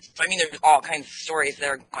event. So, I mean, there's all kinds of stories that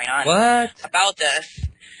are going on about this.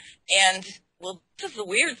 And, well, this is the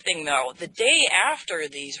weird thing, though. The day after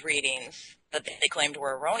these readings that they claimed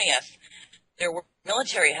were erroneous, there were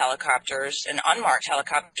military helicopters and unmarked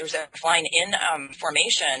helicopters that were flying in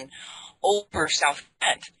formation over South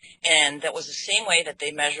Bend. And that was the same way that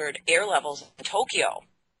they measured air levels in Tokyo,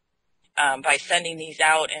 by sending these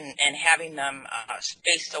out and having them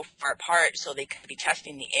spaced so far apart so they could be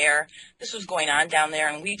testing the air. This was going on down there,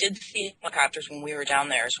 and we did see helicopters when we were down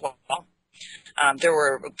there as well. There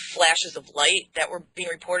were flashes of light that were being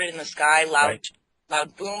reported in the sky,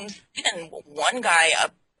 loud booms. And one guy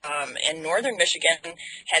up in northern Michigan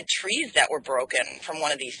had trees that were broken from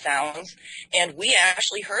one of these sounds, and we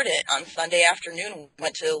actually heard it on Sunday afternoon.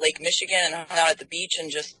 Went to Lake Michigan and hung out at the beach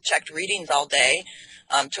and just checked readings all day,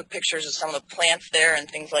 took pictures of some of the plants there and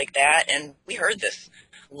things like that, and we heard this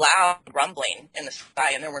loud rumbling in the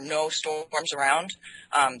sky, and there were no storms around.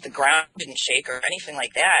 The ground didn't shake or anything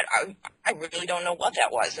like that. I really don't know what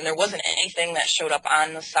that was, and there wasn't anything that showed up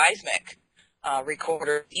on the seismic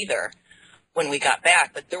recorder either when we got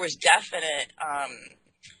back, but there was definite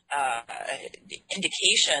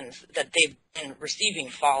indications that they've been receiving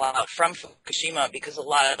fallout from Fukushima, because a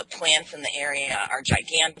lot of the plants in the area are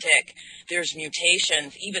gigantic. There's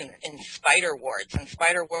mutations even in spiderworts, and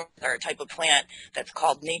spiderworts are a type of plant that's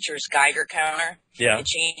called nature's Geiger counter. Yeah. It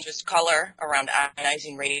changes color around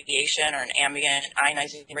ionizing radiation or an ambient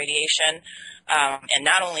ionizing radiation. And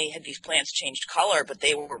not only had these plants changed color, but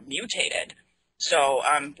they were mutated. So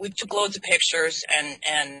we took loads of pictures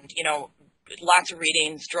and lots of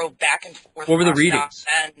readings, drove back and forth. What were the readings?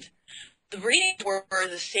 And the readings were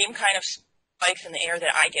the same kind of spikes in the air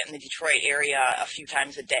that I get in the Detroit area a few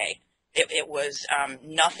times a day. It was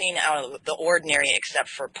nothing out of the ordinary except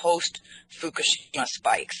for post-Fukushima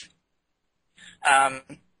spikes.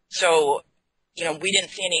 So we didn't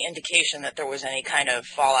see any indication that there was any kind of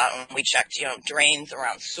fallout when we checked, drains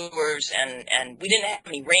around sewers, and we didn't have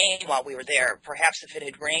any rain while we were there. Perhaps if it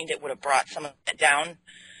had rained, it would have brought some of it down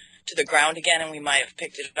to the ground again, and we might have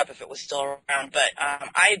picked it up if it was still around. But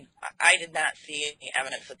I did not see any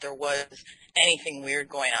evidence that there was anything weird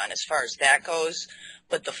going on as far as that goes.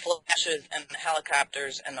 But the flashes and the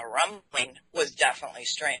helicopters and the rumbling was definitely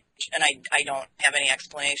strange, and I don't have any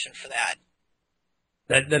explanation for that.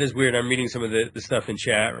 That is weird. I'm reading some of the stuff in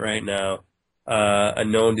chat right now. A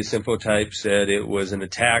known disinfo type said it was an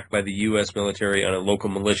attack by the U.S. military on a local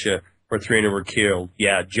militia where 300 were killed.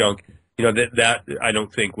 Yeah, junk. That I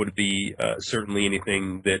don't think would be certainly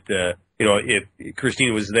anything that, if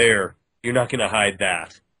Christina was there, you're not going to hide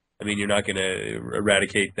that. I mean, you're not going to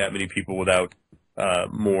eradicate that many people without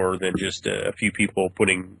more than just a few people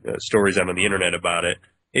putting stories out on the internet about it.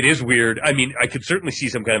 It is weird. I mean, I could certainly see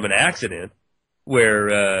some kind of an accident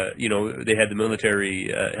where, they had the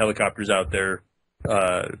military helicopters out there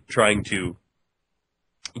trying to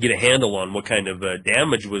get a handle on what kind of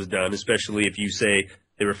damage was done, especially if you say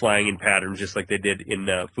they were flying in patterns just like they did in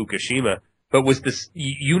Fukushima. But was this,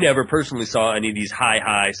 you never personally saw any of these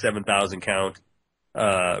high 7,000 count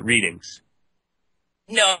readings?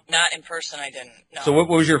 No, not in person. I didn't. No. So what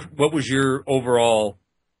was your overall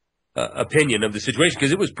opinion of the situation?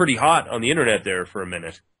 Because it was pretty hot on the internet there for a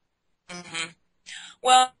minute. Mm-hmm.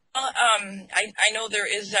 Well, I know there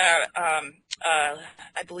is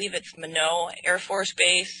I believe it's Minot Air Force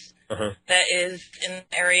Base that is in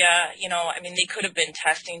the area. You know, I mean, they could have been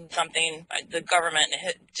testing something. The government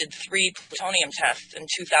did 3 plutonium tests in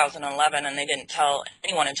 2011, and they didn't tell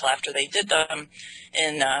anyone until after they did them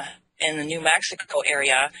in the New Mexico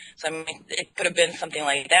area. So, I mean, it could have been something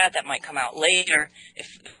like that might come out later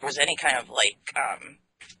if there was any kind of, like,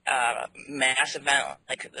 mass event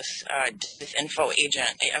like this disinfo agent.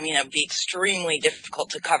 I mean, it would be extremely difficult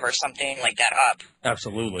to cover something like that up.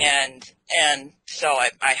 Absolutely. And so I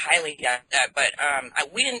highly doubt that. But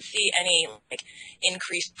we didn't see any like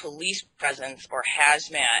increased police presence or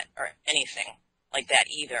hazmat or anything like that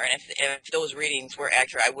either. And if those readings were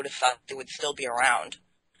accurate, I would have thought they would still be around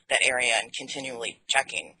that area and continually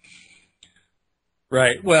checking.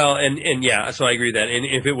 Right. Well, and yeah, so I agree with that. And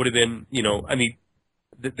if it would have been, you know, I mean,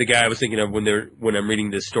 the guy I was thinking of when I'm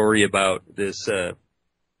reading this story about this,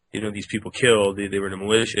 you know, these people killed, they were in a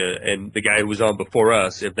militia, and the guy who was on before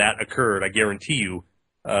us, if that occurred, I guarantee you,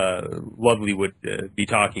 Lovely would be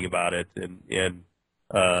talking about it, and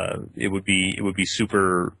it would be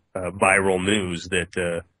super viral news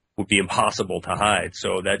that would be impossible to hide.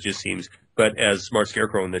 So that just seems. But as Smart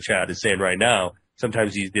Scarecrow in the chat is saying right now,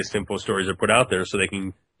 sometimes these disinfo stories are put out there so they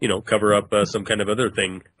can, you know, cover up some kind of other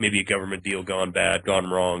thing, maybe a government deal gone bad, gone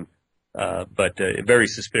wrong, but very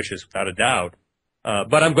suspicious without a doubt.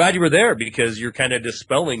 But I'm glad you were there because you're kind of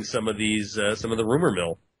dispelling some of these, some of the rumor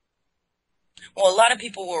mill. Well, a lot of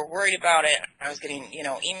people were worried about it. I was getting, you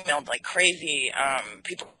know, emailed like crazy.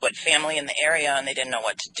 People put family in the area and they didn't know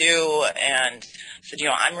what to do, and said, you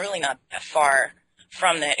know, I'm really not that far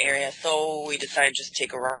from that area, so we decided just to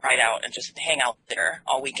take a ride out and just hang out there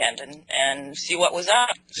all weekend and see what was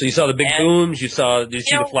up. So you saw the big booms? Did you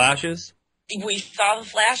see the flashes? We saw the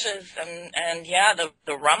flashes, and yeah,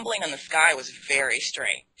 the rumbling in the sky was very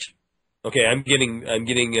strange. Okay, I'm getting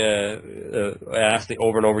asked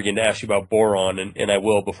over and over again to ask you about boron, and I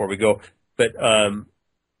will before we go. But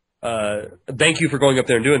thank you for going up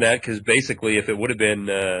there and doing that, because basically, if it would have been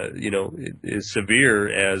you know, as severe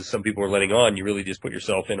as some people were letting on, you really just put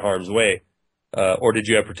yourself in harm's way. Or did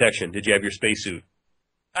you have protection? Did you have your spacesuit?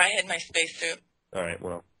 I had my spacesuit. All right,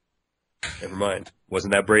 well, never mind.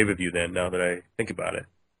 Wasn't that brave of you then, now that I think about it.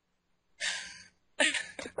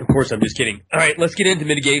 Of course, I'm just kidding. All right, let's get into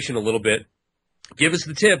mitigation a little bit. Give us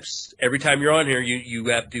the tips. Every time you're on here, you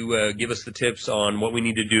have to give us the tips on what we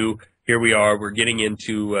need to do. Here we are. We're getting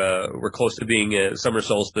into, we're close to being summer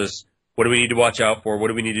solstice. What do we need to watch out for? What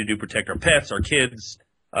do we need to do to protect our pets, our kids,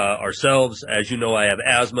 ourselves? As you know, I have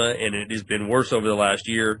asthma, and it has been worse over the last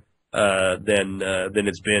year than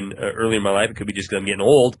it's been early in my life. It could be just because I'm getting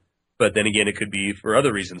old, but then again, it could be for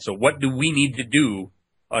other reasons. So what do we need to do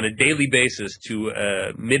on a daily basis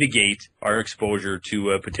to mitigate our exposure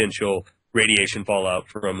to potential radiation fallout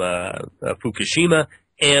from Fukushima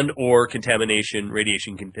and or contamination,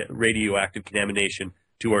 radioactive contamination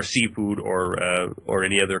to our seafood or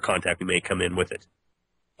any other contact we may come in with it?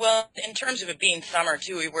 Well, in terms of it being summer,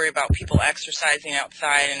 too, we worry about people exercising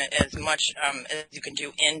outside, and as much as you can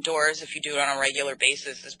do indoors, if you do it on a regular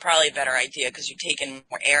basis, is probably a better idea because you take in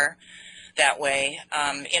more air that way.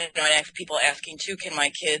 And I have people asking, too, can my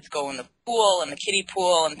kids go in the pool and the kiddie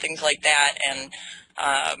pool and things like that,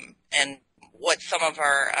 and what some of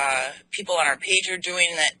our people on our page are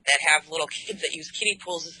doing that have little kids that use kiddie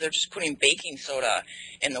pools is they're just putting baking soda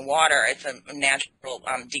in the water. It's a natural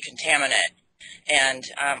decontaminant. And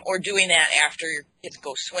or doing that after your kids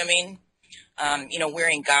go swimming, you know,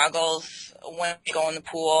 wearing goggles when they go in the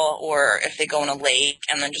pool or if they go in a lake,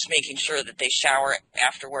 and then just making sure that they shower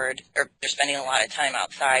afterward, or if they're spending a lot of time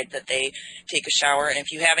outside, that they take a shower. And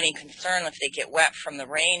if you have any concern if they get wet from the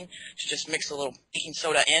rain, to just mix a little baking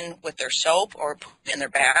soda in with their soap or put it in their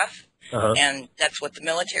bath. And that's what the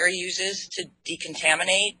military uses to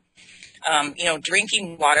decontaminate. You know,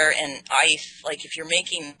 drinking water and ice, like if you're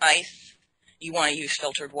making ice, you want to use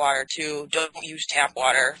filtered water, too. Don't use tap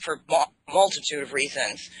water for a multitude of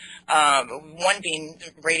reasons. One being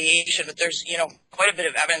radiation, but there's, you know, quite a bit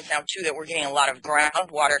of evidence now, too, that we're getting a lot of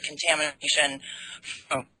groundwater contamination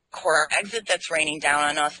from core exit that's raining down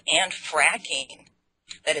on us and fracking.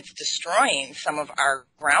 that it's destroying some of our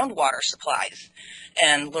groundwater supplies.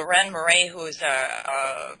 And Loren Murray, who is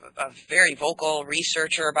a very vocal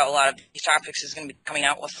researcher about a lot of these topics, is going to be coming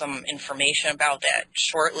out with some information about that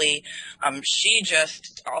shortly. She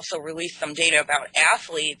just also released some data about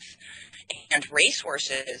athletes and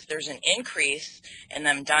racehorses. There's an increase in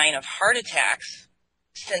them dying of heart attacks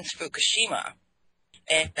since Fukushima.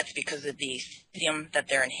 And that's because of the cesium that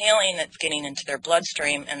they're inhaling that's getting into their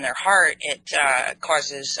bloodstream and their heart. It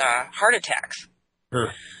causes heart attacks.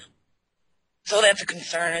 Sure. So that's a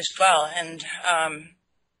concern as well. And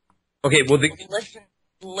okay, well,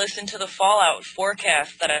 listen to the fallout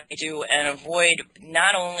forecast that I do and avoid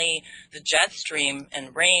not only the jet stream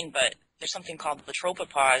and rain, but there's something called the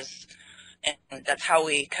tropopause. And that's how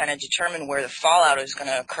we kind of determine where the fallout is going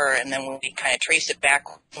to occur. And then we kind of trace it back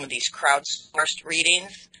with some of these crowdsourced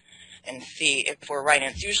readings and see if we're right.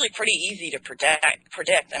 And it's usually pretty easy to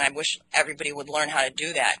predict. And I wish everybody would learn how to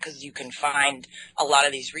do that, because you can find a lot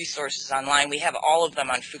of these resources online. We have all of them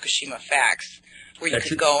on Fukushima Facts, where you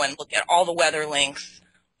can go and look at all the weather links,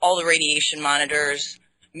 all the radiation monitors,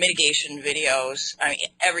 mitigation videos. I mean,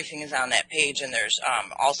 everything is on that page. And there's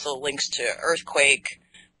also links to earthquake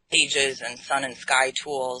pages and sun and sky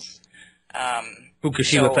tools.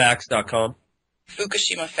 FukushimaFacts.com.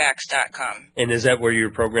 FukushimaFacts.com. And is that where your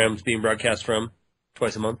program's being broadcast from?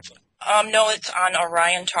 Twice a month? No, it's on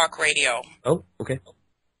Orion Talk Radio. Oh, okay.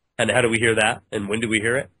 And how do we hear that? And when do we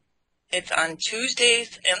hear it? It's on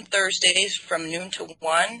Tuesdays and Thursdays from noon to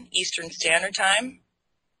 1 Eastern Standard Time.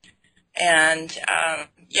 And,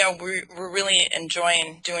 yeah, we're really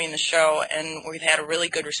enjoying doing the show, and we've had a really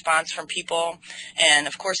good response from people. And,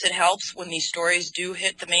 of course, it helps when these stories do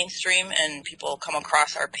hit the mainstream and people come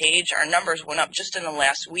across our page. Our numbers went up just in the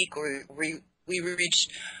last week. We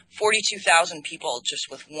reached 42,000 people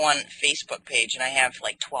just with one Facebook page, and I have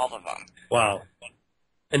like 12 of them. Wow.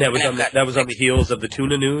 And that was on the heels of the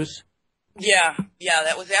tuna news? Yeah,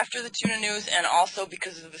 that was after the tuna news, and also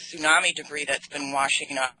because of the tsunami debris that's been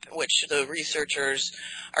washing up, which the researchers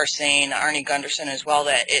are saying, Arnie Gunderson as well,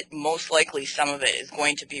 that it most likely some of it is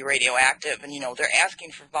going to be radioactive. And, they're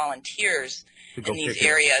asking for volunteers in these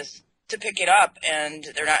areas to pick it up, and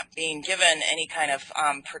they're not being given any kind of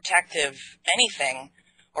protective anything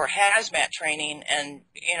or hazmat training. And,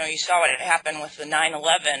 you saw what happened with the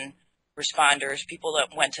 9/11 responders. People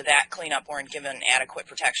that went to that cleanup weren't given adequate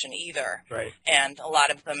protection either. Right. And a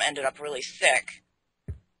lot of them ended up really sick.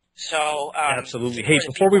 So absolutely. Hey,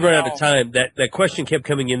 before we run out of time, that question kept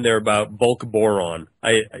coming in there about bulk boron.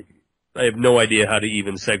 I have no idea how to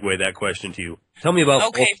even segue that question to you. Tell me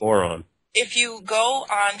about bulk boron. If you go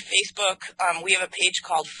on Facebook, we have a page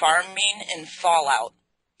called Farming in Fallout.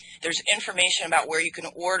 There's information about where you can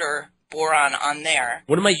order boron on there.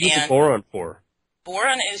 What am I using boron for?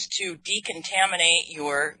 Boron is to decontaminate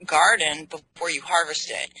your garden before you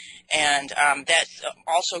harvest it. And that's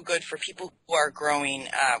also good for people who are growing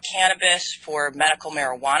cannabis, for medical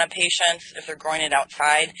marijuana patients. If they're growing it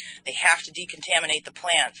outside, they have to decontaminate the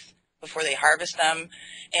plants before they harvest them.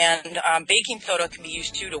 And baking soda can be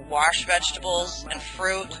used, too, to wash vegetables and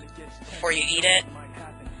fruit before you eat it.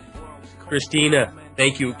 Christina,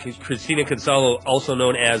 thank you. Christina Consolo, also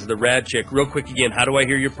known as the Rad Chick. Real quick again, how do I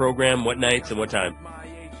hear your program? What nights and what time?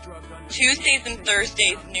 Tuesdays and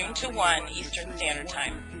Thursdays, noon to 1 Eastern Standard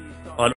Time.